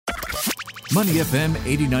Money FM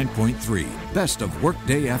 89.3, best of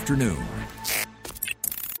workday afternoon.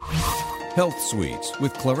 Health Suites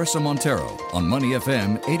with Clarissa Montero on Money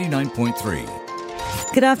FM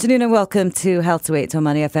 89.3. Good afternoon and welcome to Health Suites on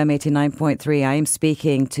Money FM 89.3. I am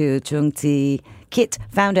speaking to Chung Si Kit,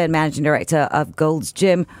 founder and managing director of Gold's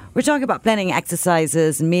Gym. We're talking about planning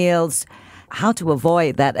exercises, meals, how to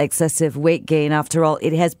avoid that excessive weight gain. After all,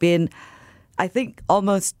 it has been, I think,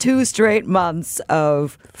 almost 2 straight months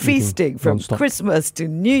of feasting from Non-stop. Christmas to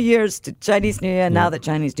New Year's to Chinese New Year. Now that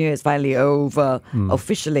Chinese New Year is finally over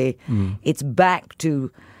officially, it's back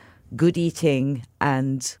to good eating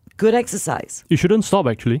and good exercise. You shouldn't stop,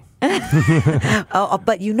 actually.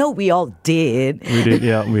 But we all did. We did,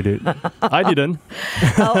 yeah, we did. I didn't.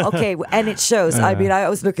 Okay, and it shows. I mean, I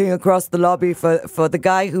was looking across the lobby for the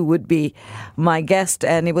guy who would be my guest,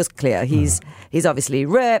 and it was clear he's obviously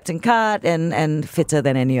ripped and cut and fitter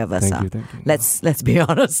than any of us are. Thank you. Let's be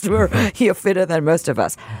honest, you're fitter than most of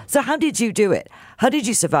us. So how did you do it? How did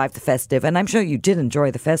you survive the festive? And I'm sure you did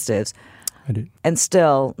enjoy the festives. I did. And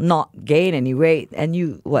still not gain any weight. And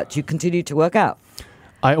you continued to work out?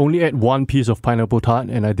 I only ate one piece of pineapple tart,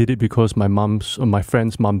 and I did it because my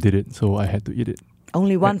friend's mom did it, so I had to eat it.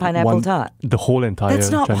 Only one pineapple tart? The whole entire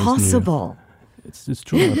That's not Chinese New Year. possible. It's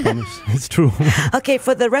true, I promise. It's true. Okay,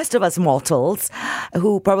 for the rest of us mortals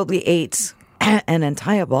who probably ate an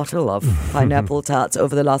entire bottle of pineapple tarts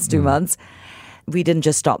over the last 2 months, we didn't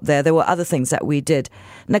just stop there. There were other things that we did.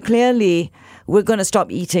 Now, clearly, we're going to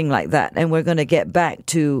stop eating like that, and we're going to get back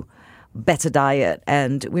to better diet,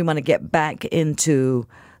 and we want to get back into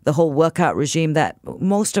the whole workout regime that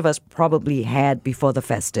most of us probably had before the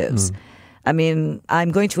festives. I mean,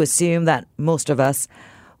 I'm going to assume that most of us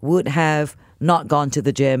would have not gone to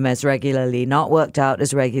the gym as regularly, not worked out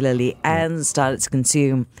as regularly, and started to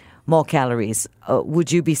consume more calories.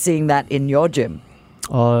 Would you be seeing that in your gym?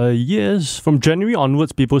 Yes. From January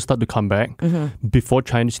onwards, people start to come back. Before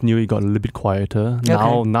Chinese New Year, it got a little bit quieter.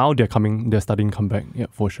 Now they're starting to come back. Yeah,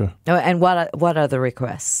 for sure. Oh, and what are the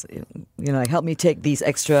requests? Like, help me take these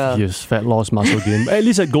extra. Yes, fat loss, muscle gain. At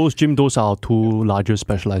least at Gold's Gym, those are our 2 largest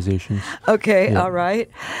specializations. Okay, Yeah. all right.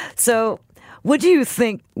 So, what do you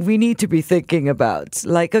think we need to be thinking about?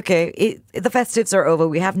 Like, okay, the festives are over.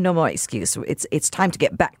 We have no more excuse. It's time to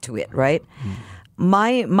get back to it, right?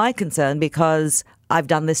 My concern, because I've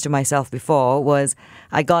done this to myself before, was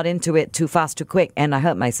I got into it too fast, too quick, and I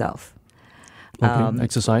hurt myself. Okay,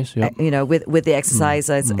 exercise, yeah. With the exercise,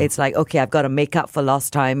 it's like, okay, I've got to make up for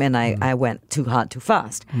lost time, and I went too hard, too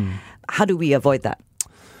fast. How do we avoid that?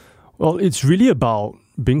 Well, it's really about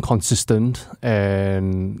being consistent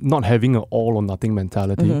and not having an all or nothing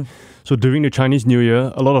mentality. So during the Chinese New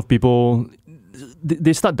Year, a lot of people,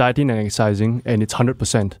 they start dieting and exercising, and it's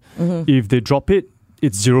 100%. If they drop it,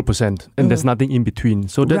 it's 0%, and there's nothing in between.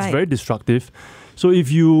 So that's very destructive. So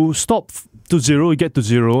if you stop to 0, you get to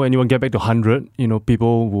 0, and you want to get back to 100,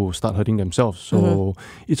 people will start hurting themselves. So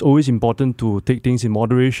it's always important to take things in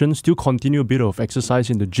moderation, still continue a bit of exercise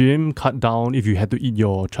in the gym, cut down if you had to eat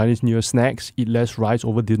your Chinese New Year snacks, eat less rice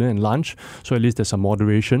over dinner and lunch. So at least there's some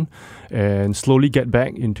moderation, and slowly get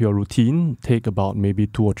back into your routine. Take about maybe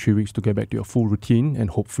 2 or 3 weeks to get back to your full routine, and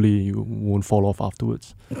hopefully you won't fall off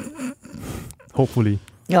afterwards. Hopefully.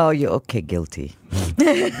 Oh, you're okay, guilty.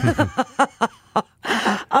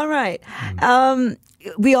 All right.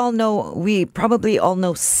 We probably all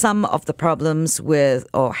know some of the problems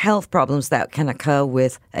or health problems that can occur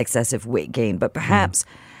with excessive weight gain. But perhaps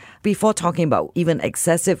before talking about even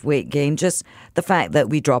excessive weight gain, just the fact that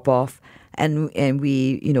we drop off and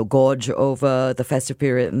we, gorge over the festive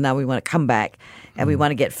period, and now we want to come back and we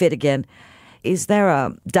want to get fit again. Is there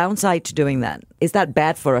a downside to doing that? Is that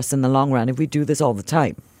bad for us in the long run if we do this all the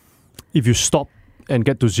time? If you stop and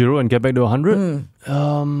get to 0 and get back to 100,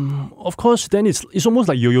 of course, then it's almost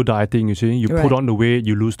like yo-yo dieting, you see. You put on the weight,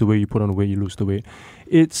 you lose the weight, you put on the weight, you lose the weight.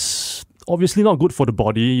 It's obviously not good for the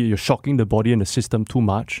body. You're shocking the body and the system too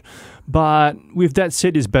much. But with that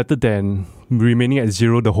said, it's better than remaining at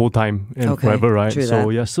 0 the whole time and forever, right?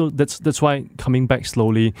 So that's why coming back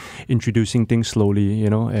slowly, introducing things slowly,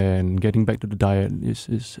 and getting back to the diet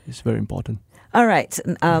is very important. All right.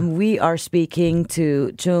 We are speaking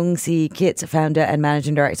to Chung Si Kit, founder and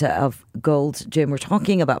managing director of Gold's Gym. We're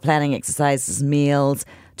talking about planning exercises, meals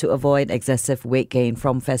to avoid excessive weight gain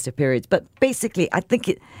from festive periods. But basically, I think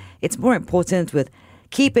it's more important with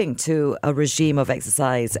keeping to a regime of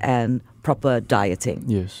exercise and proper dieting.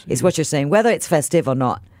 Yes. Is what you're saying, whether it's festive or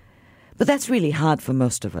not. But that's really hard for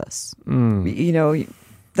most of us.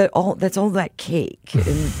 That's all that cake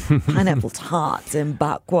and pineapple tarts and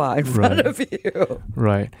bakwa in front of you.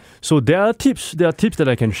 Right. So there are tips that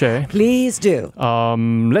I can share. Please do.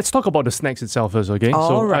 Let's talk about the snacks itself first, okay?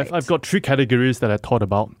 All right. I've got 3 categories that I thought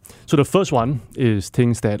about. So the first one is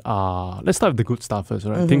things that are, let's start with the good stuff first,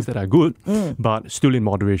 right? Things that are good, but still in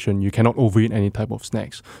moderation. You cannot overeat any type of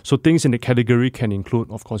snacks. So things in the category can include,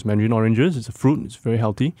 of course, mandarin oranges. It's a fruit. It's very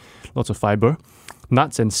healthy. Lots of fiber.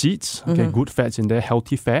 Nuts and seeds, okay, good fats in there,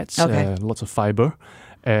 healthy fats, lots of fiber,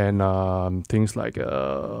 and things like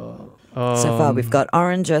so far, we've got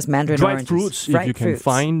oranges, mandarin dried oranges. Fruits. If you can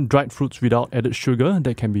find dried fruits without added sugar,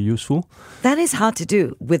 that can be useful. That is hard to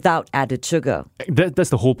do without added sugar. That's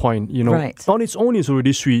the whole point, you know. Right. On its own, it's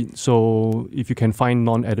already sweet. So if you can find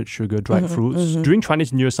non-added sugar, dried fruits. During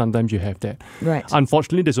Chinese New Year, sometimes you have that. Right.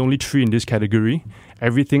 Unfortunately, there's only 3 in this category.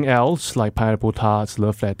 Everything else, like pineapple tarts,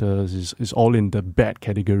 love letters, is all in the bad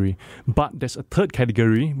category. But there's a third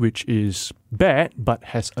category, which is bad, but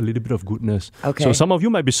has a little bit of goodness. Okay. So some of you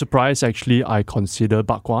might be surprised, actually, I consider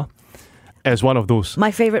bakwa as one of those. My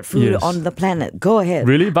favorite food on the planet. Go ahead.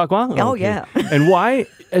 Really, bakwa? Oh, yeah. And why?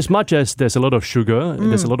 As much as there's a lot of sugar,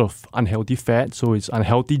 there's a lot of unhealthy fat, so it's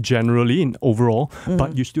unhealthy generally in overall,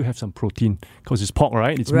 but you still have some protein because it's pork,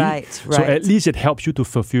 right? It's meat. So at least it helps you to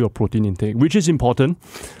fulfill your protein intake, which is important.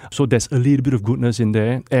 So there's a little bit of goodness in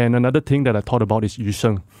there. And another thing that I thought about is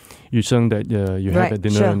yusheng. Yusheng that you have at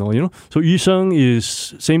dinner and all, you know. So yusheng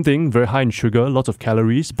is same thing, very high in sugar, lots of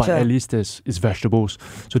calories, but at least it's vegetables.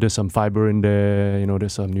 So there's some fiber in there, you know,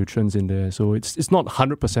 there's some nutrients in there. So it's not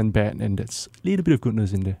 100% bad, and there's a little bit of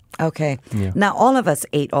goodness in there. Okay. Yeah. Now, all of us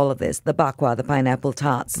ate all of this, the bakwa, the pineapple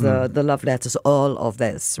tarts, the love letters, all of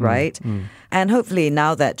this, right? And hopefully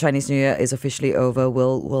now that Chinese New Year is officially over,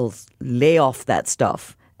 we'll lay off that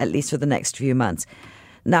stuff, at least for the next few months.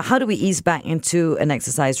 Now, how do we ease back into an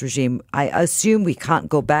exercise regime? I assume we can't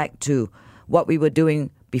go back to what we were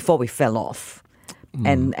doing before we fell off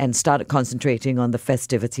and started concentrating on the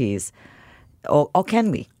festivities. Or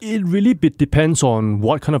can we? It really depends on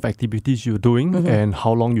what kind of activities you're doing and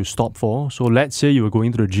how long you stop for. So let's say you were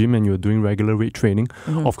going to the gym and you were doing regular weight training.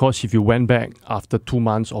 Of course, if you went back after 2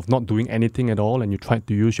 months of not doing anything at all and you tried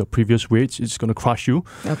to use your previous weights, it's going to crush you.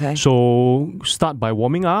 Okay. So start by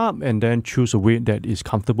warming up and then choose a weight that is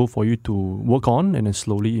comfortable for you to work on and then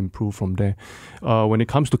slowly improve from there. When it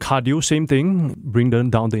comes to cardio, same thing. Bring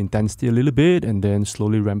down the intensity a little bit and then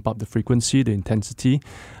slowly ramp up the frequency, the intensity.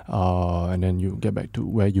 And then you get back to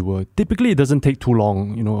where you were. Typically, it doesn't take too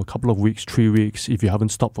long, you know, a couple of weeks, 3 weeks. If you haven't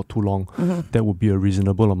stopped for too long, that would be a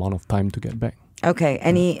reasonable amount of time to get back. Okay.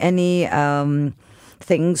 Any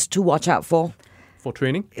things to watch out for? For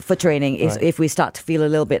training? For training. If we start to feel a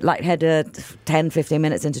little bit lightheaded, 10, 15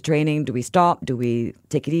 minutes into training, do we stop? Do we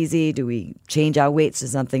take it easy? Do we change our weights to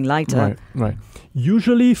something lighter? Right.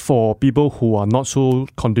 Usually for people who are not so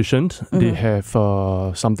conditioned, they have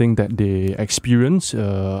something that they experience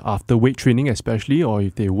after weight training especially, or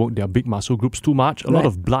if they work their big muscle groups too much, a lot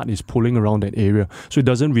of blood is pooling around that area. So it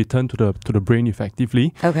doesn't return to the brain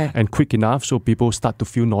effectively and quick enough, so people start to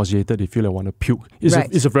feel nauseated, they feel like want to puke.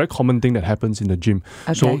 It's a very common thing that happens in the gym.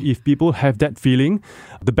 Okay. So if people have that feeling,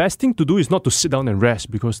 the best thing to do is not to sit down and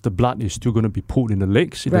rest because the blood is still going to be pulled in the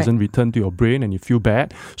legs. It doesn't return to your brain and you feel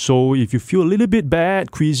bad. So if you feel a little bit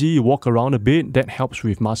bad, queasy, you walk around a bit, that helps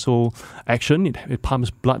with muscle action. It pumps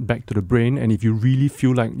blood back to the brain. And if you really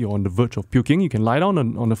feel like you're on the verge of puking, you can lie down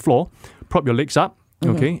on the floor, prop your legs up,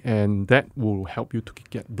 okay, and that will help you to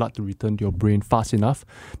get blood to return to your brain fast enough.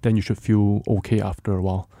 Then you should feel okay after a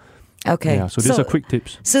while. Okay. Yeah, so these are quick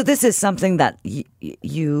tips. So this is something that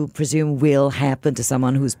you presume will happen to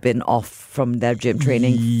someone who's been off from their gym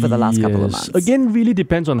training for the last couple of months. Again, really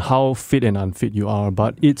depends on how fit and unfit you are,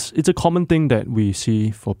 but it's a common thing that we see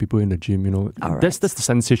for people in the gym, you know. That's the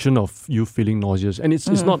sensation of you feeling nauseous. And it's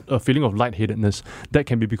not a feeling of lightheadedness. That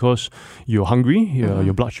can be because you're hungry,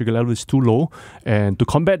 your blood sugar level is too low. And to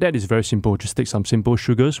combat that is very simple. Just take some simple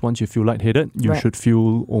sugars. Once you feel lightheaded, you should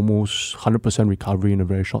feel almost 100% recovery in a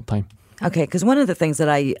very short time. Okay, because one of the things that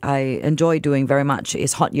I enjoy doing very much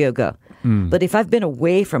is hot yoga. But if I've been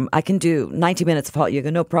away from, I can do 90 minutes of hot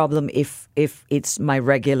yoga, no problem if it's my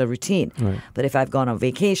regular routine. But if I've gone on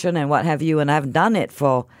vacation and what have you, and I haven't done it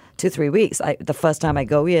for 2-3 weeks, the first time I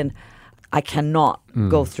go in, I cannot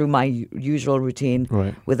go through my usual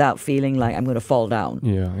routine without feeling like I'm going to fall down.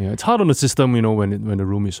 Yeah. It's hard on the system, you know, when the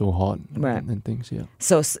room is so hot and things. Yeah.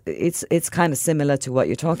 So it's kind of similar to what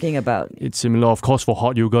you're talking about. It's similar, of course. For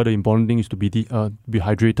hot yoga, the important thing is to be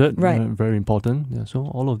hydrated. Very important. Yeah. So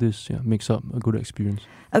all of this makes up a good experience.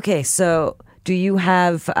 Okay, so Do you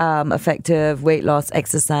have effective weight loss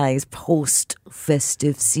exercise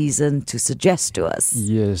post-festive season to suggest to us?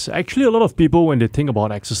 Yes. Actually, a lot of people, when they think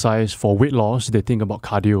about exercise for weight loss, they think about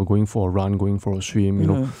cardio, going for a run, going for a swim, you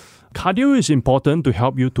know. Cardio is important to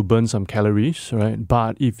help you to burn some calories, right?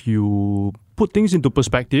 But if you put things into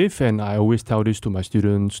perspective, and I always tell this to my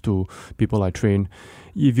students, to people I train,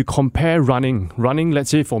 if you compare running, let's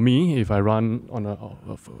say for me, if I run on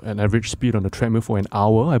an average speed on the treadmill for an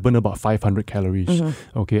hour, I burn about 500 calories.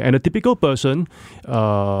 Okay, and a typical person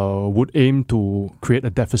would aim to create a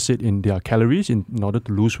deficit in their calories in order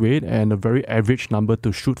to lose weight, and a very average number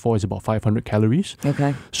to shoot for is about 500 calories.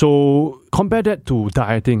 Okay. So compare that to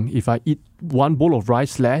dieting. If I eat one bowl of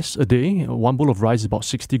rice less a day, one bowl of rice is about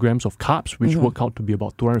 60 grams of carbs, which work out to be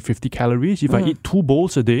about 250 calories. If I eat 2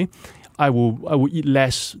 bowls a day, I will eat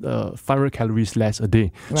less, 500 calories less a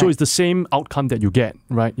day. Right. So it's the same outcome that you get,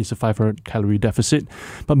 right? It's a 500 calorie deficit.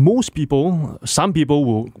 But most people, some people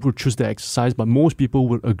will choose the exercise, but most people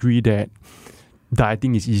will agree that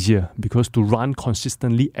dieting is easier, because to run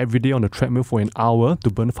consistently every day on the treadmill for an hour to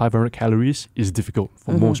burn 500 calories is difficult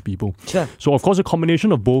for most people. Sure. So of course a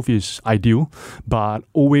combination of both is ideal, but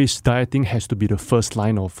always dieting has to be the first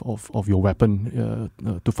line of your weapon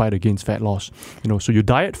to fight against fat loss. You know, so you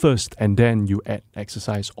diet first and then you add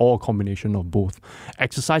exercise, or a combination of both.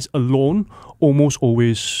 Exercise alone almost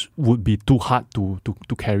always would be too hard to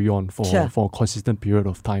carry on for a consistent period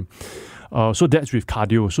of time. So that's with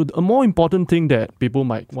cardio. So a more important thing that people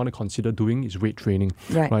might want to consider doing is weight training,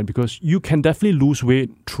 right? Because you can definitely lose weight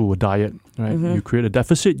through a diet, right? You create a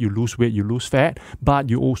deficit, you lose weight, you lose fat, but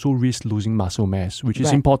you also risk losing muscle mass, which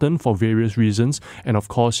is important for various reasons, and of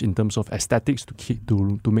course in terms of aesthetics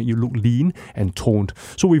to make you look lean and toned.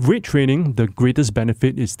 So with weight training, the greatest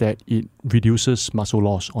benefit is that it reduces muscle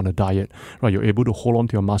loss on a diet, right? You're able to hold on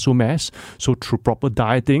to your muscle mass. So through proper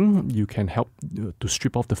dieting, you can help to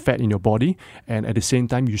strip off the fat in your body, and at the same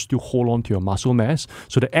time you still hold on to your muscle mass.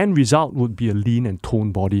 So the end result would be a lean and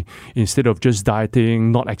toned body, instead of just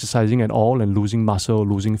dieting, not exercising at all, and losing muscle,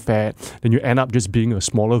 losing fat. Then you end up just being a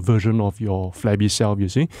smaller version of your flabby self, you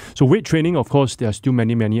see. So weight training, of course, there are still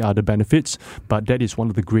many other benefits, but that is one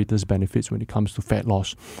of the greatest benefits when it comes to fat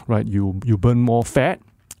loss, right? You burn more fat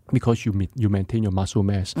because you maintain your muscle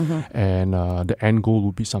mass, and the end goal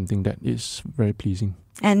will be something that is very pleasing.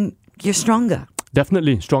 And you're stronger.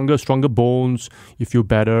 Definitely. Stronger bones. You feel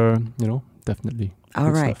better, you know, definitely.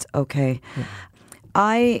 All right. Stuff. Okay. Yeah.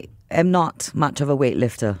 I am not much of a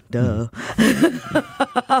weightlifter. Duh.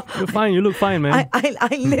 You're fine. You look fine, man.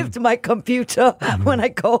 I lift my computer when I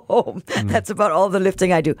go home. That's about all the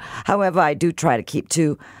lifting I do. However, I do try to keep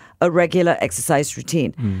to a regular exercise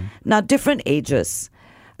routine. Now, different ages,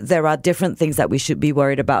 there are different things that we should be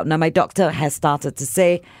worried about. Now, my doctor has started to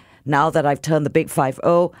say, now that I've turned the big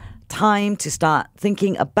 50, time to start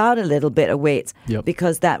thinking about a little bit of weight,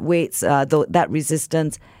 because that that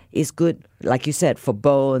resistance is good, like you said, for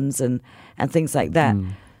bones and things like that.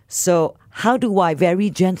 So how do I very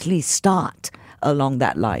gently start along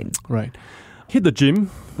that line? Right. Hit the gym,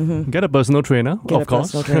 get a personal trainer, of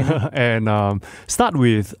course. And start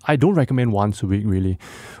with, I don't recommend once a week, really.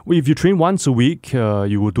 If you train once a week,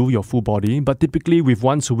 you will do your full body. But typically with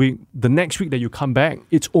once a week, the next week that you come back,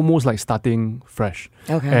 it's almost like starting fresh.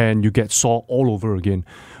 Okay. And you get sore all over again.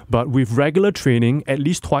 But with regular training, at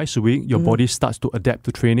least twice a week, your body starts to adapt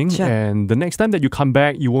to training. Sure. And the next time that you come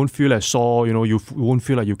back, you won't feel as sore. You know, you won't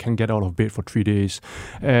feel like you can't get out of bed for 3 days.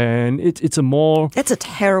 And it's a more... That's a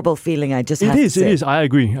terrible feeling, I just have to say. It is. I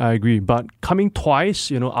agree. But coming twice,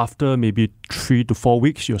 you know, after maybe 3 to 4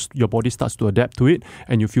 weeks, your body starts to adapt to it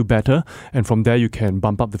and you feel better. And from there, you can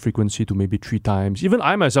bump up the frequency to maybe 3 times. Even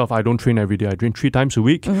I myself, I don't train every day. I train 3 times a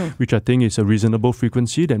week, which I think is a reasonable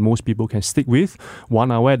frequency that most people can stick with.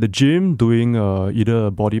 1 hour at the gym, doing either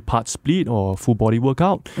a body part split or full body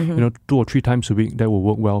workout, you know, 2 or 3 times a week. That will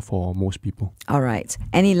work well for most people. All right.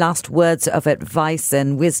 Any last words of advice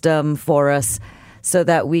and wisdom for us so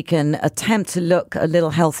that we can attempt to look a little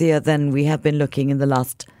healthier than we have been looking in the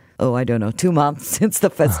last, 2 months since the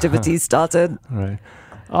festivities started? Right.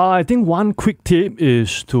 I think one quick tip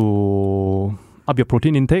is to up your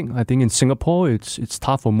protein intake. I think in Singapore, it's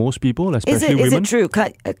tough for most people, especially women. Is it true?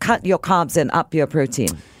 Cut your carbs and up your protein.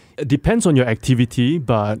 It depends on your activity,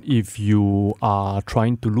 but if you are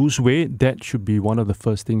trying to lose weight, that should be one of the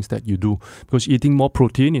first things that you do. Because eating more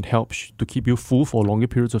protein, it helps to keep you full for longer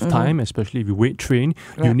periods of time, especially if you weight train.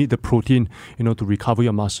 Right. You need the protein, to recover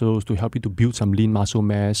your muscles, to help you to build some lean muscle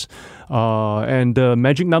mass. And the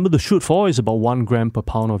magic number to shoot for is about 1 gram per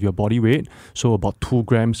pound of your body weight. So about 2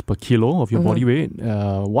 grams per kilo of your body weight.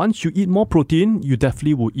 Once you eat more protein, you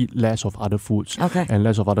definitely will eat less of other foods. Okay. And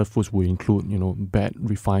less of other foods will include, bad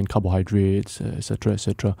refined carbohydrates, etc.,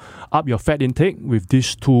 etc. Up your fat intake with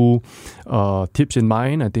these two tips in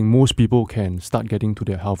mind. I think most people can start getting to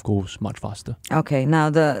their health goals much faster. Okay. Now,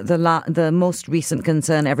 the most recent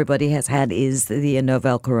concern everybody has had is the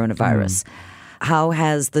novel coronavirus. How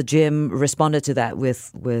has the gym responded to that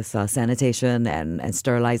with sanitation and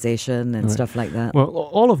sterilization and stuff like that? Well,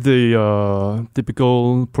 all of the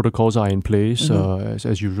typical protocols are in place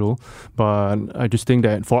as usual. But I just think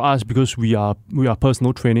that for us, because we are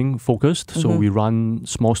personal training focused, so we run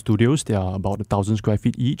small studios. They are about 1,000 square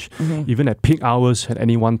feet each. Even at peak hours, at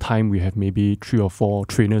any one time, we have maybe 3 or 4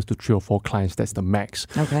 trainers to 3 or 4 clients. That's the max.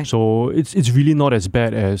 Okay. So it's really not as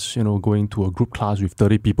bad as going to a group class with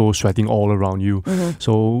 30 people sweating all around you.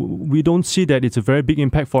 So we don't see that it's a very big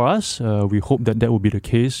impact for us. We hope that will be the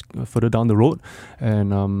case further down the road.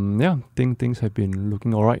 And I think things have been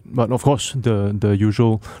looking all right. But of course, the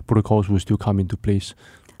usual protocols will still come into place.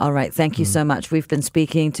 All right. Thank you so much. We've been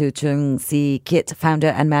speaking to Chung Si Kit, founder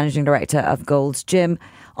and managing director of Gold's Gym,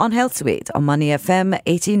 on Health Suite on Money FM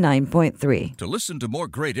 89.3. To listen to more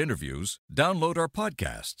great interviews, download our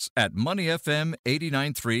podcasts at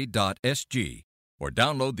moneyfm893.sg or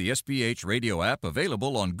download the SPH radio app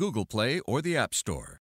available on Google Play or the App Store.